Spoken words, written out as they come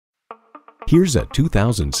Here's a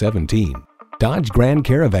 2017 Dodge Grand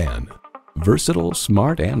Caravan. Versatile,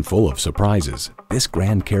 smart, and full of surprises, this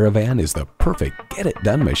Grand Caravan is the perfect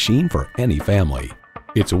get-it-done machine for any family.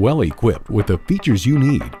 It's well equipped with the features you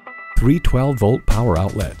need: 3 12-volt power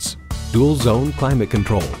outlets, dual-zone climate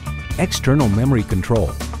control, external memory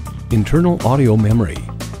control, internal audio memory,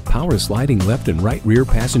 power sliding left and right rear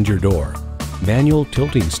passenger door, manual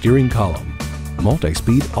tilting steering column,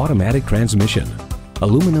 multi-speed automatic transmission,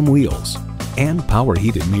 aluminum wheels, and power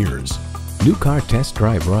heated mirrors. New car test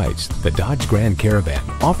drive writes, the Dodge Grand Caravan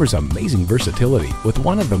offers amazing versatility with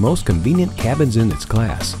one of the most convenient cabins in its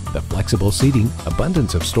class. The flexible seating,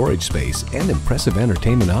 abundance of storage space, and impressive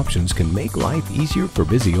entertainment options can make life easier for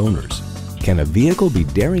busy owners. Can a vehicle be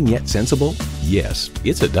daring yet sensible? Yes,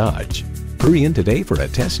 it's a Dodge. Hurry in today for a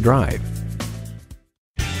test drive.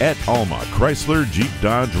 At Alma Chrysler Jeep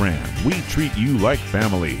Dodge Ram, we treat you like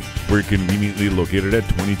family. We're conveniently located at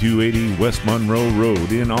 2280 West Monroe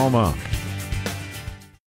Road in Alma.